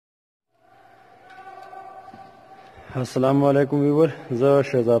السلام علیکم ویور، زه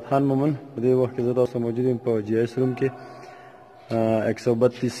شهزاد خان مومن په دې وخت کې زه تاسو موجود یم په جی ایس روم کې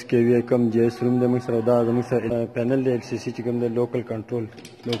 132 KVA کم جی ایس روم دی موږ سره. دا زموږ سره پینل دی LCC چې کوم دی لوکل کنټرول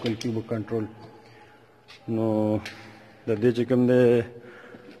لوکل کیوبیک کنټرول. نو د دې چې کوم دی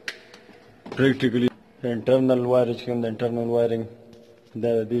پریکټیکلی انټرنل وایر چې کوم دی انټرنل وایرنګ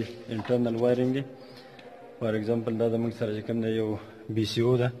دا د دې انټرنل وایرنګ دی. فار ایگزامپل دا زموږ سره چې کوم دی یو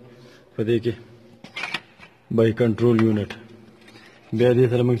BCO ده په دې کې باي کنټرول یونټ. بیا دې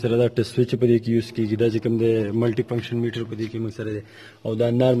سره موږ سره دا ټچ سویچ په دې کې یوز کیږي. دا چې کوم دی ملټي فنکشن میټر په دې کې موږ سره دی. او دا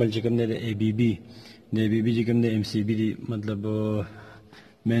نارمل چې کوم دی د ABB د ABB چې کوم دی MCB دی، مطلب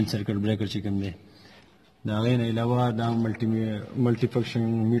مین سرکټ بریکر چې کوم دی. دا هغې نه علاوه دا ملټي فنکشن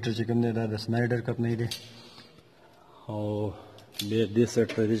میټر چې کوم دی دا د سنایډر کپ نه دی. او بیا دې سیټ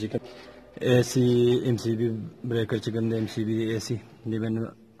ته دی چې کوم AC MCB بریکر چې کوم دی MCB دی AC دې باندې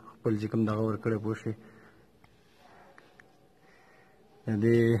خپل چې کوم دغه ورکړی پوه شئ.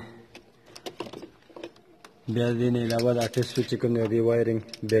 بیا دې نه علاوه دا ټچ سویچ چې کوم دی د وایرنګ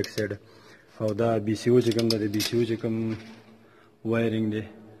بیک سایډ. او دا BCO چې کوم دی د BCO چې کوم وایرنګ دی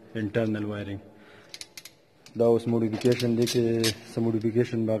انټرنل وایرنګ. دا اوس موډیفیکیشن دی چې څه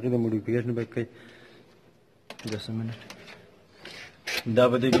موډیفیکیشن باقي دی، موډیفیکیشن به کوي. جسټ ا منټ. دا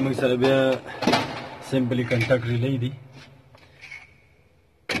به دې کې موږ سره بیا سمپلی کنټاکټ ریلی دی.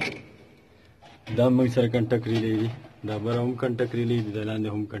 دا موږ سره کنټاکټ ریلی دی. دا بره هم کنټاکټ ریلی دی، دا لاندې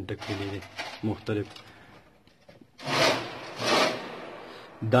هم کنټاکټ ریلی دی مختلف.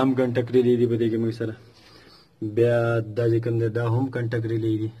 دا هم کنټاکټ ریلی دی په دې کې موږ سره. بیا دا چې کوم دی دا هم کنټاکټ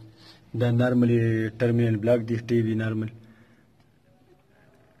ریلی دی. دا نارملی ټرمینل بلاک دی TV نارمل.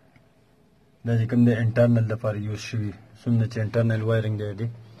 دا چې کوم دی انټرنل دپاره یوز شوي څومره چې انټرنل وایرنګ دی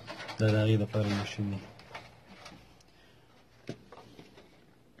دا د هغې دپاره یوز شوي.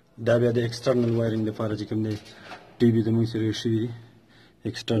 دا بیا د ایکسټرنل وایرنګ دپاره چې کوم دی TV ته موږ سره شوي دي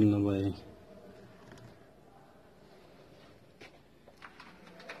ایکسټرنل وایرنګ.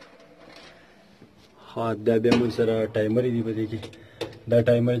 دا بیا موږ سره ټایمر دي په دې کې. دا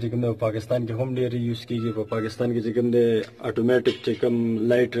ټایمر چې کوم دی په پاکستان کې هم ډېر یوز کېږي. په پاکستان کې چې کوم دی اټومیټک چې کوم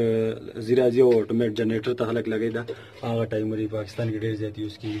لایټ ځي راځي او اټومیټ جنریټر ته خلک لګوي، دا هغه ټایمر په پاکستان کې ډېر زیات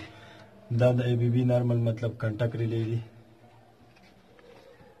یوز کېږي. دا د ABB نارمل مطلب کنټاکټ ریلی دی.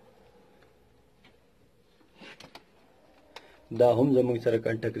 دا هم زموږ سره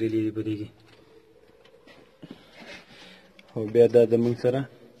کنټاکټ ریلی دی په دې کې. او بیا دا زموږ سره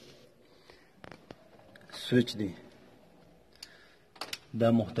سویچ دی. دا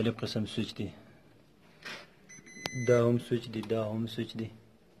مختلف قسم سویچ دی. دا هم سویچ دی، دا هم سویچ دی.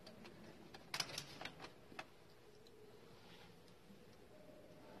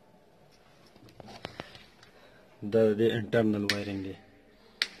 دا د انټرنل وایرنګ دی.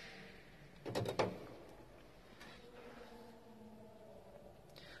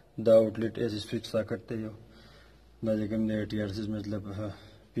 دا آؤټلیټ ایز سویچ ساکټ دی یو. دا چې کوم دی TRC مطلب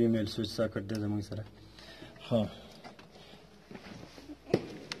فیمیل سویچ ساکټ دی زموږ سره. ها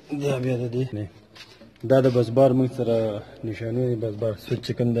دا بیا د دې دا د بس بار موږ سره نشانونه دي. بس بار سویچ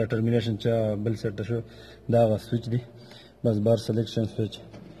چې کوم دی ټرمینیشن چا بل سیټ ته شو دا هغه سویچ دی. بس بار سلیکشن سویچ،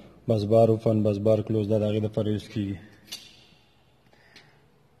 بس بار اوپن، بس بار کلوز، دا د هغې دپاره یوز کېږي.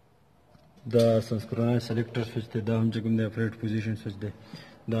 دا سنسکرونایز سلیکټر سویچ دی. دا هم چې کوم دی اپریټ پوزیشن سویچ دی.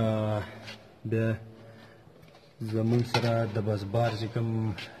 دا بیا زموږ سره د بس بار چې کوم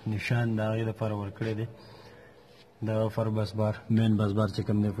نشان د هغې دپاره ورکړی دی. دا فر بس بار مین بس بار چې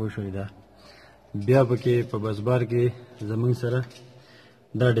کوم دی پوه شوئ. دا بیا پکې په بس بار کې زموږ سره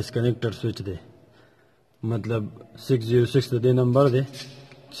دا ډسکنیکټر سویچ دی. مطلب 606 د دې نمبر دی.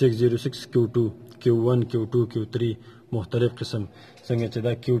 606 Q2 Q1 Q2 Q3 مختلف قسم څنګه چې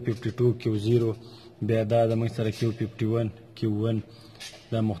دا Q52 Q0. بیا دا زموږ سره Q51 Q1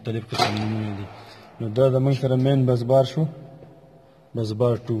 دا مختلف قسم نومونه دي. نو دا زموږ سره مین بس بار شو، بس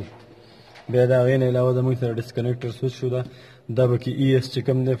بار 2. بیا د هغې نه علاوه زموږ سره ډسکنیکټر سویچ شو. دا به کې ES چې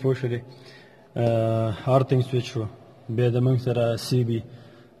کوم دی پوه شولې هارتنګ سویچ شو. بیا زموږ سره CB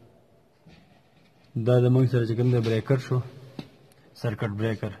دا زموږ سره چې کوم دی بریکر شو، سرکټ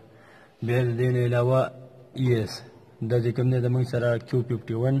بریکر. بیا د دې نه علاوه ES دا چې کوم دی زموږ سره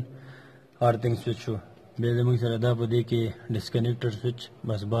Q51 هارتنګ سویچ شو. بیا زموږ سره دا په دې کې ډسکنیکټر سویچ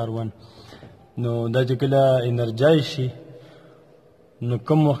بس بار 1. نو دا چې کله انرجایز شي نو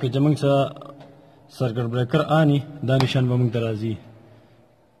کوم وخت چې موږ سره سرکټ بریکر آني دا نشان به موږ ته راځي،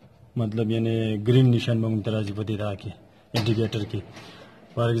 مطلب یعنی ګرین نشان به موږ ته راځي په دې دا کې انډیکیټر کې.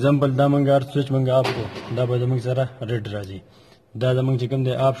 فار ایگزامپل دا موږ هر سویچ موږ آف کړو دا به زموږ سره ریډ راځي. دا زموږ چې کوم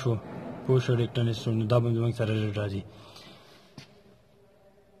دی آف شو پوه شو الکترونیک شو نو دا به زموږ سره ریډ راځي.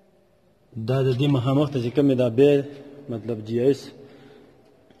 دا د دې مخامخ ته چې کوم دا بیا مطلب جی ایس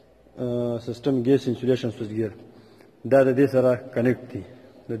سیستم ګیس انسولیشن سویچ ګیر دا د دې سره کنیکټ دي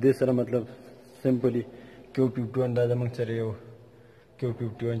د دې سره مطلب سمپلی Q51 دا زموږ سره یو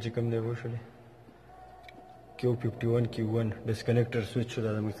Q51 چې کوم دی وشولې Q51 Q1 ډسکنیکټر سویچ شو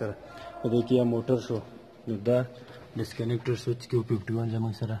دا زموږ سره په دې کې یا موټر شو نو دا ډسکنیکټر سویچ Q51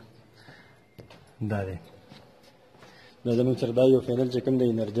 زموږ سره دا دی دا زموږ سره دا یو پینل چې کوم دی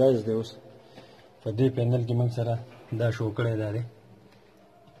انرجایز دی اوس په دې پینل کې موږ سره دا شو کړی دا دی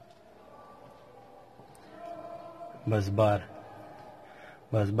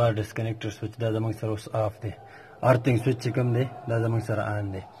بس بار ډسکنیکټر سویچ دا زموږ سره اوس آف دی ارتھنګ سویچ چې کوم دی دا زموږ سره آن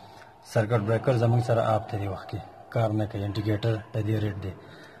دی سرکټ بریکر زموږ سره آف دی وخت کې کار نه کوي انډیکیټر د دې ریټ دی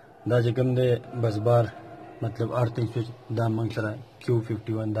دا چې کوم دی بس بار مطلب ارتھنګ سویچ دا موږ سره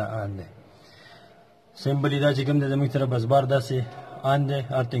Q51 دا آن دی سمپلی دا چې کوم دی زموږ سره بس بار داسې آن دی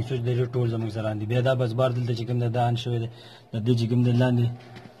ارتھنګ سویچ دی ټول زموږ سره آن دی بیا دا بس بار دلته چې کوم دی دا آن شوی دی د دې چې کوم دی لاندې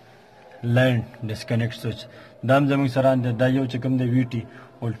لاین ډسکنیکټ سویچ دا هم زموږ سره آن دی دا یو چې کوم دی وي ټي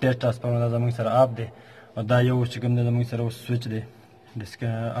ولټیج ټرانسفارمر دا زموږ سره آف دی او دا یو چې کوم دی زموږ سره اوس سویچ دی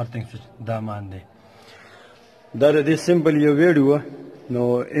ارتھنګ سویچ دا هم آن دی دا د دې سمپل یو ویډیو نو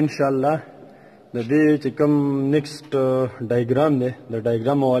انشاءالله د دې چې کوم نیکسټ ډایګرام دی د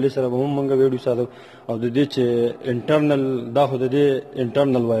ډایګرام حوالې سره به هم موږ ویډیو ساتو او د دې چې انټرنل دا خو د دې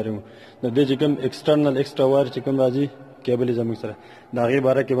انټرنل وایرینګ د دې چې کوم ایکسټرنل ایکسټرا وایر چې کوم راځي کیبل یې زموږ سره د هغې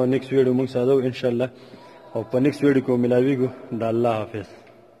باره کې به نیکسټ ویډیو موږ ساتو انشاءالله او په نیکسټ ویډیو کې ملاویږو د الله حافظ